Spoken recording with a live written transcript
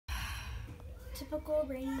typical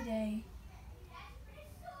rainy day.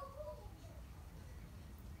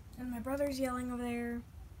 And my brother's yelling over there.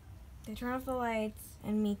 They turn off the lights,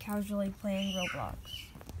 and me casually playing Roblox.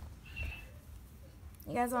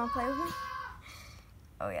 You guys want to play with me?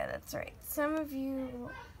 Oh yeah, that's right. Some of you,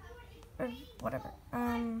 or whatever.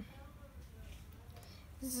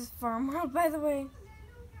 This is Farm World, by the way.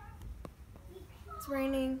 It's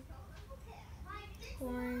raining.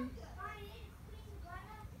 Pouring.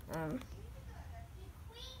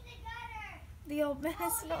 The old man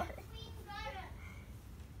is snoring.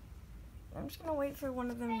 I'm just gonna wait for one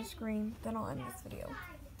of them to scream, then I'll end this video.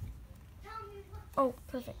 Oh,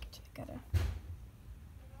 perfect. Gotta.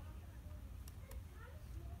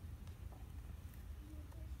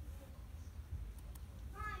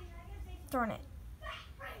 Darn it.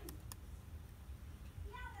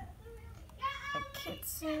 My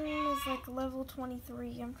kitsune is like level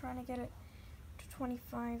 23. I'm trying to get it to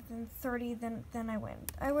 25, then 30, then I win.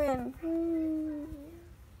 I win.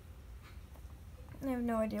 I have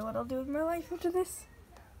no idea what I'll do with my life after this.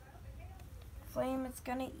 Flame, it's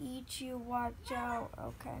gonna eat you. Watch out.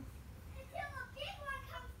 Okay.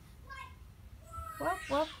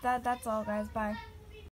 Well, that's all, guys. Bye.